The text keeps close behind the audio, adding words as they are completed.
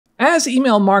As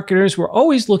email marketers, we're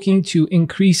always looking to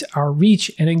increase our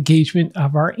reach and engagement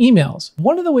of our emails.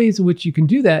 One of the ways in which you can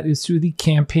do that is through the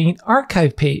Campaign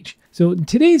Archive page. So in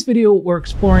today's video, we're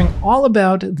exploring all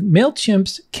about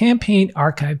Mailchimp's Campaign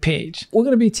Archive page. We're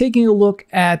going to be taking a look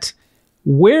at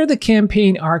where the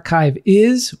Campaign Archive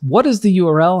is, what is the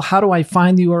URL, how do I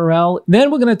find the URL.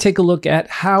 Then we're going to take a look at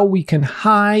how we can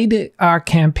hide our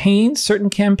campaigns,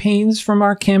 certain campaigns from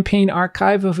our Campaign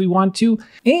Archive if we want to,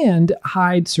 and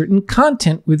hide certain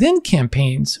content within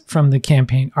campaigns from the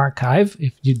Campaign Archive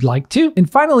if you'd like to. And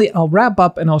finally, I'll wrap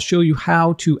up and I'll show you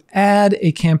how to add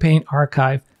a Campaign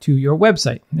Archive to your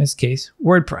website, in this case,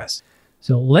 WordPress.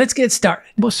 So let's get started.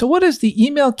 So what is the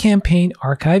Email Campaign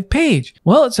Archive page?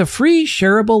 Well, it's a free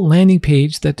shareable landing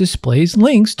page that displays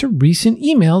links to recent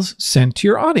emails sent to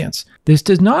your audience. This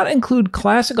does not include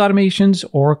classic automations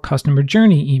or customer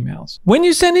journey emails. When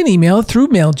you send an email through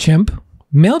Mailchimp,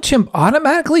 Mailchimp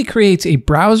automatically creates a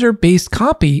browser-based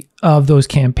copy of those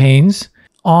campaigns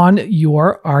on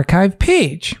your archive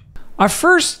page. Our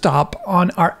first stop on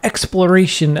our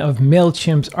exploration of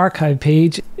Mailchimp's archive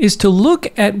page is to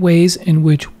look at ways in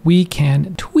which we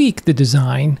can tweak the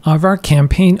design of our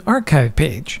Campaign Archive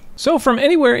page. So from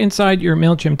anywhere inside your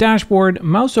Mailchimp dashboard,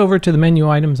 mouse over to the menu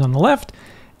items on the left,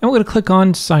 and we're going to click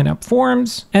on Sign Up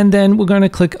Forms, and then we're going to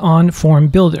click on Form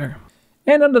Builder.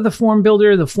 And under the Form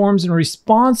Builder, the Forms and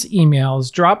Response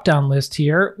Emails drop-down list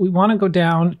here, we want to go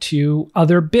down to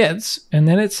Other Bits, and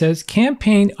then it says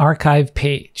Campaign Archive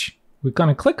page. We're going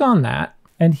to click on that,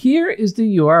 and here is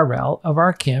the URL of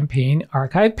our Campaign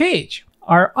Archive page.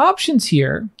 Our options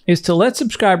here is to let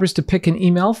subscribers to pick an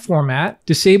email format,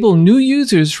 disable new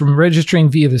users from registering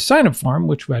via the sign-up form,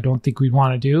 which I don't think we'd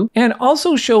want to do, and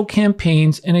also show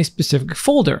campaigns in a specific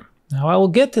folder. Now, I will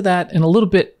get to that in a little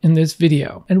bit in this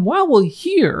video. And while we're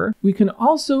here, we can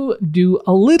also do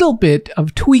a little bit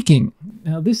of tweaking.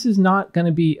 Now, this is not going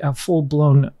to be a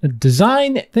full-blown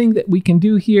design thing that we can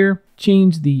do here.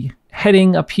 Change the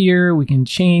heading up here, we can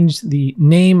change the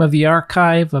name of the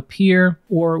archive up here,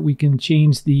 or we can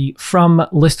change the from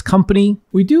list company.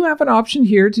 We do have an option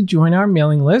here to join our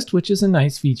mailing list, which is a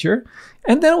nice feature,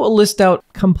 and then it will list out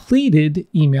completed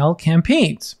email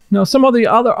campaigns. Now, some of the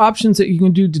other options that you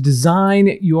can do to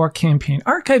design your Campaign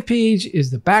Archive page is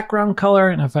the background color,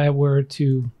 and if I were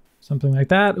to something like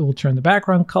that, it will turn the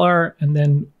background color. And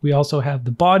then we also have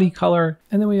the body color.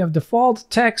 And then we have default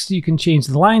text. You can change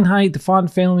the line height, the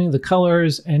font family, the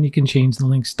colors, and you can change the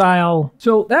link style.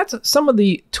 So that's some of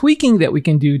the tweaking that we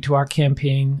can do to our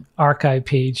Campaign Archive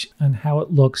page and how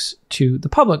it looks to the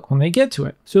public when they get to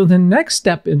it. So the next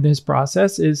step in this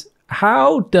process is,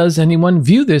 how does anyone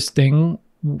view this thing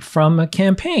from a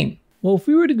campaign? Well, if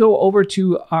we were to go over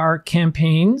to our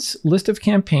campaigns, list of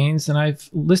campaigns, and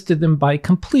I've listed them by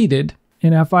completed,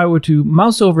 and if I were to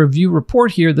mouse over View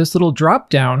Report here, this little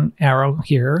drop-down arrow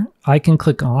here, I can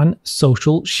click on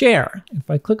Social Share. If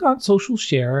I click on Social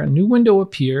Share, a new window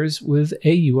appears with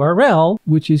a URL,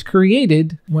 which is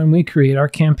created when we create our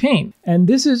campaign. And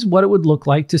this is what it would look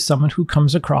like to someone who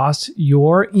comes across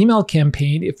your email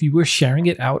campaign if you were sharing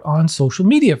it out on social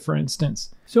media, for instance.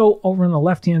 So over on the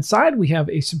left-hand side, we have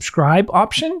a subscribe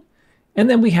option, and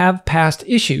then we have past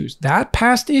issues. That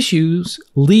past issues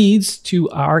leads to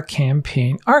our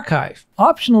Campaign Archive.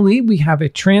 Optionally, we have a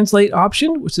translate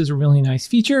option, which is a really nice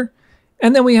feature.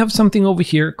 And then we have something over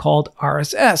here called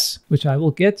RSS, which I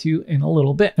will get to in a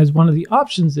little bit as one of the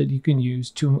options that you can use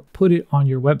to put it on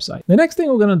your website. The next thing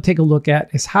we're going to take a look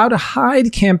at is how to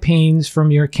hide campaigns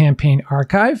from your Campaign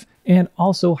Archive, and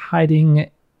also hiding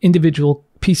individual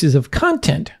pieces of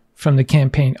content from the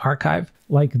Campaign Archive,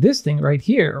 like this thing right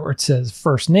here where it says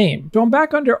first name. So I'm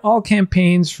back under all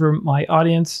campaigns for my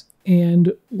audience,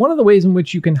 and one of the ways in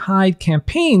which you can hide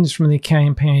campaigns from the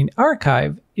Campaign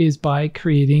Archive is by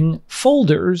creating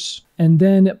folders, and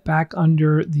then back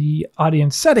under the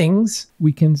audience settings,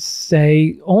 we can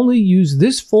say only use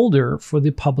this folder for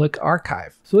the public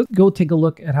archive. So let's go take a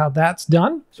look at how that's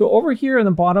done. So over here in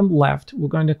the bottom left, we're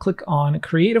going to click on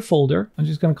create a folder. I'm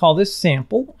just going to call this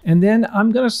sample. And then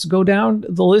I'm going to go down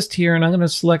the list here, and I'm going to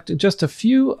select just a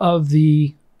few of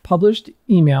the published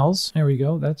emails. There we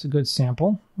go. That's a good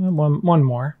sample. One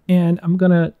more. And I'm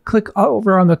going to click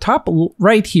over on the top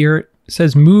right here. It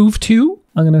says move to.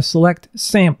 I'm going to select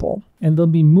sample, and they'll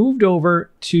be moved over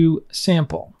to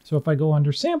sample. So if I go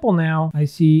under sample now, I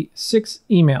see 6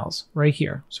 emails right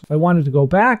here. So if I wanted to go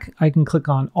back, I can click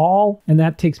on all, and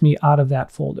that takes me out of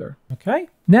that folder. Okay.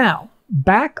 Now,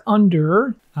 back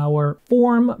under our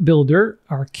form builder,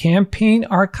 our Campaign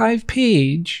Archive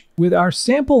page, with our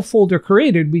sample folder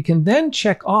created, we can then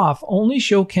check off only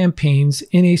show campaigns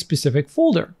in a specific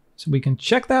folder. So we can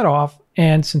check that off.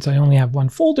 And since I only have one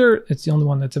folder, it's the only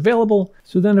one that's available.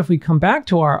 So then if we come back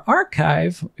to our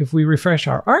archive, if we refresh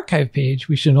our archive page,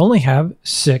 we should only have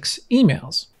 6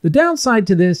 emails. The downside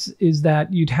to this is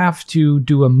that you'd have to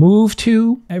do a move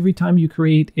to every time you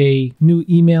create a new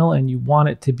email and you want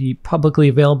it to be publicly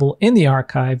available in the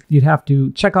archive. You'd have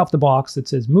to check off the box that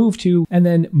says move to and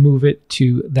then move it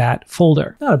to that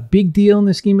folder. Not a big deal in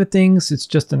the scheme of things. It's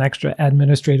just an extra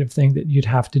administrative thing that you'd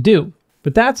have to do.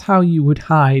 But that's how you would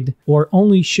hide or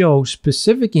only show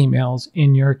specific emails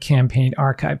in your campaign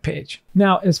archive page.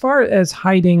 Now, as far as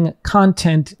hiding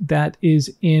content that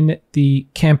is in the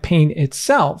campaign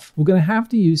itself, we're going to have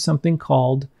to use something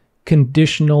called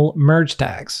conditional merge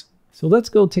tags. So let's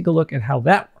go take a look at how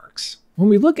that works. When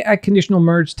we look at conditional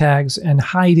merge tags and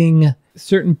hiding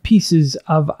certain pieces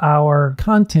of our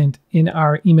content in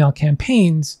our email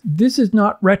campaigns, this is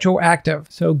not retroactive.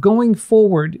 So going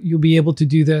forward, you'll be able to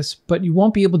do this, but you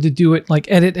won't be able to do it like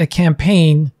edit a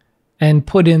campaign and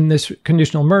put in this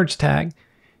conditional merge tag.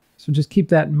 So just keep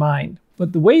that in mind.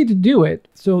 But the way to do it,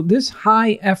 so this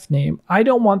hi F name, I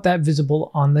don't want that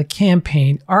visible on the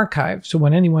campaign archive. So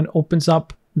when anyone opens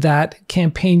up that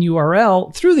campaign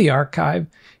URL through the archive,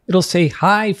 it'll say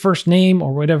hi first name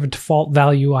or whatever default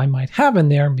value I might have in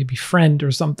there, maybe friend or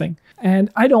something.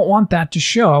 And I don't want that to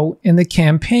show in the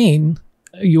campaign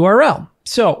URL.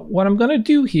 So what I'm going to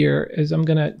do here is I'm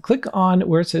going to click on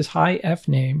where it says hi F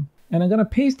name, and I'm going to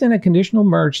paste in a conditional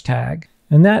merge tag.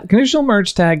 And that conditional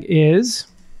merge tag is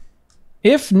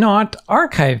if not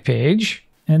archive page.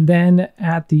 And then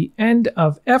at the end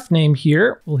of F name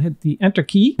here, we'll hit the enter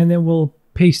key and then we'll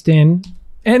paste in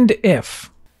end if.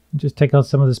 Just take out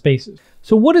some of the spaces.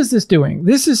 So what is this doing?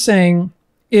 This is saying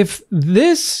if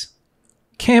this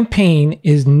campaign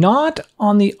is not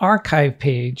on the archive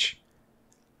page,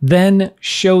 then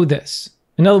show this.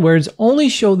 In other words, only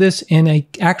show this in an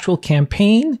actual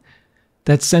campaign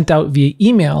that's sent out via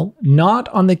email, not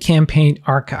on the campaign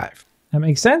archive. That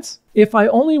makes sense? If I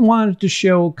only wanted to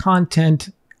show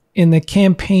content in the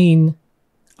campaign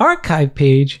archive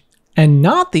page and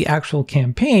not the actual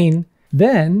campaign,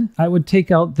 then I would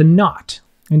take out the not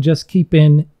and just keep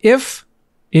in if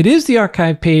it is the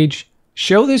archive page,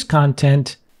 show this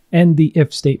content, and the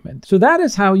if statement. So that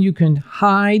is how you can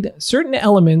hide certain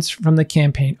elements from the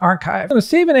campaign archive. I'm going to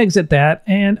save and exit that,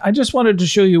 and I just wanted to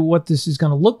show you what this is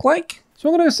going to look like. So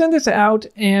I'm going to send this out,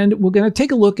 and we're going to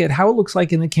take a look at how it looks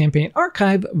like in the campaign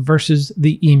archive versus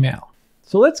the email.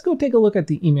 So let's go take a look at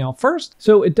the email first.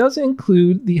 So it does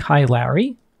include the hi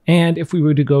Larry. And if we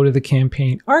were to go to the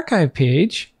campaign archive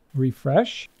page,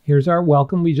 refresh, here's our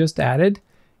welcome we just added.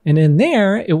 And in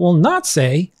there, it will not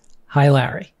say, hi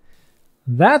Larry.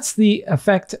 That's the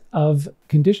effect of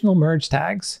conditional merge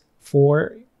tags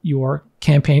for your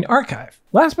campaign archive.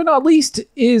 Last but not least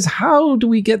is how do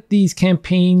we get these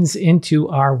campaigns into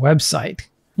our website?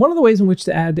 One of the ways in which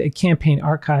to add a campaign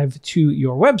archive to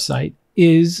your website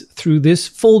is through this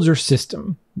folder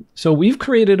system. So we've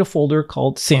created a folder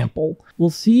called sample. We'll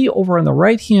see over on the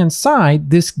right-hand side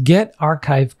this get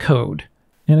archive code.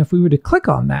 And if we were to click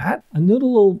on that, a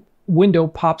little window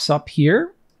pops up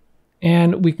here,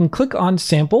 and we can click on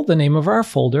sample, the name of our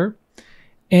folder,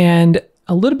 and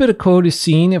a little bit of code is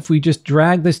seen if we just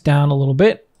drag this down a little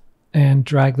bit and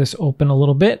drag this open a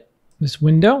little bit, this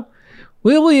window,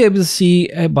 we'll be able to see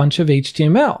a bunch of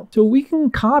HTML. So we can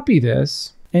copy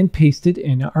this and paste it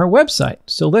in our website.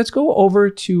 So let's go over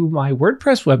to my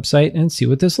WordPress website and see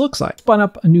what this looks like. Spun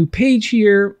up a new page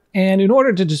here, and in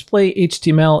order to display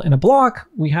HTML in a block,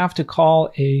 we have to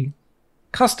call a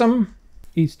custom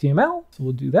HTML. So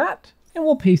we'll do that, and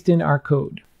we'll paste in our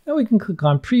code. Now we can click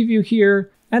on preview here,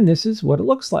 and this is what it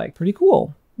looks like. Pretty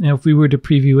cool. Now if we were to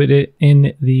preview it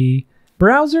in the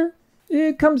browser,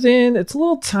 it comes in, it's a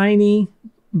little tiny,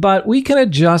 but we can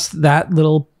adjust that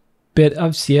little bit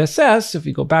of CSS. If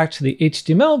we go back to the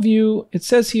HTML view, it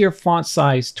says here font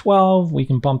size 12. We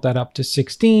can bump that up to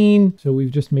 16. So we've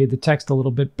just made the text a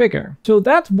little bit bigger. So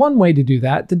that's one way to do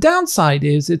that. The downside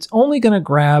is it's only going to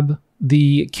grab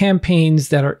the campaigns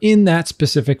that are in that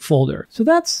specific folder. So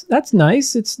that's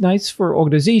nice. It's nice for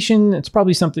organization. It's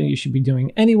probably something you should be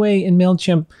doing anyway in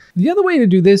Mailchimp. The other way to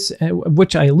do this,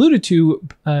 which I alluded to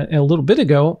a little bit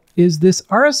ago, is this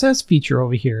RSS feature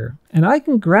over here. And I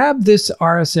can grab this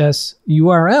RSS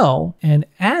URL and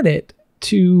add it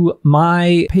to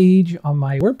my page on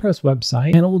my WordPress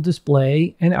website, and it will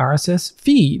display an RSS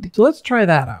feed. So let's try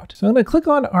that out. So I'm going to click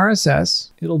on RSS.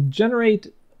 It'll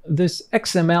generate this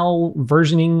XML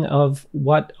versioning of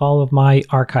what all of my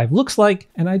archive looks like.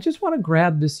 And I just want to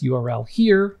grab this URL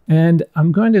here, and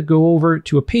I'm going to go over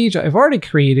to a page I've already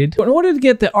created. In order to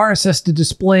get the RSS to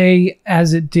display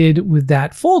as it did with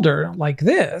that folder like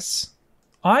this,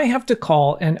 I have to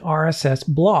call an RSS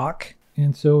block.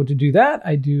 And so to do that,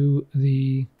 I do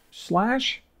the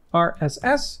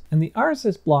 /RSS, and the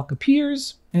RSS block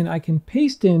appears, and I can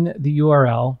paste in the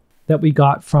URL that we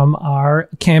got from our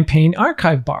campaign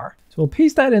archive bar. So we'll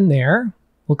paste that in there.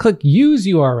 We'll click use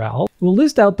URL. We'll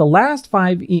list out the last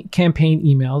 5 campaign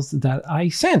emails that I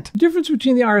sent. The difference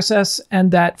between the RSS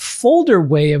and that folder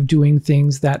way of doing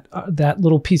things, that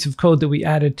little piece of code that we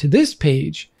added to this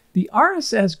page, the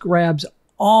RSS grabs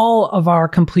all of our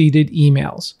completed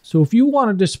emails. So if you want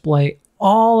to display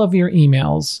all of your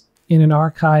emails in an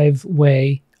archive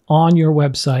way on your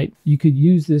website, you could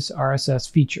use this RSS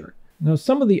feature. Now,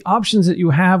 some of the options that you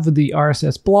have with the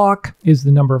RSS block is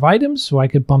the number of items. So I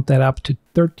could bump that up to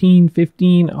 13,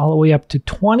 15, all the way up to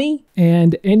 20.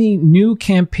 And any new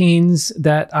campaigns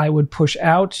that I would push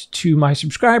out to my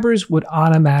subscribers would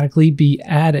automatically be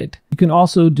added. You can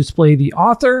also display the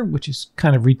author, which is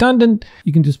kind of redundant.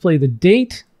 You can display the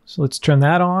date. So let's turn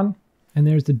that on. And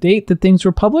there's the date that things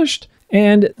were published.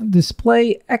 And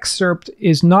display excerpt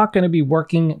is not going to be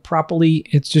working properly.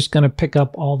 It's just going to pick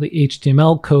up all the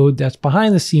HTML code that's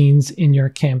behind the scenes in your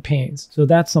campaigns. So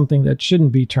that's something that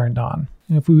shouldn't be turned on.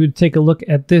 And if we would take a look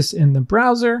at this in the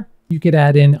browser, you could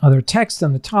add in other text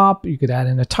on the top. You could add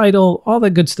in a title, all the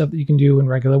good stuff that you can do in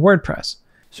regular WordPress.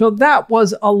 So that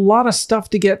was a lot of stuff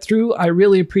to get through. I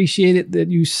really appreciate it that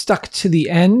you stuck to the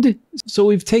end. So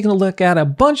we've taken a look at a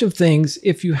bunch of things.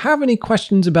 If you have any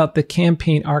questions about the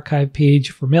campaign archive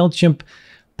page for Mailchimp,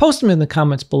 post them in the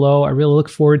comments below. I really look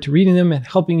forward to reading them and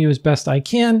helping you as best I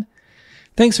can.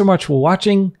 Thanks so much for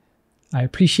watching. I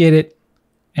appreciate it,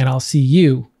 and I'll see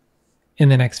you in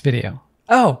the next video.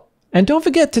 Oh, and don't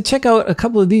forget to check out a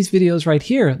couple of these videos right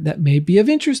here that may be of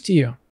interest to you.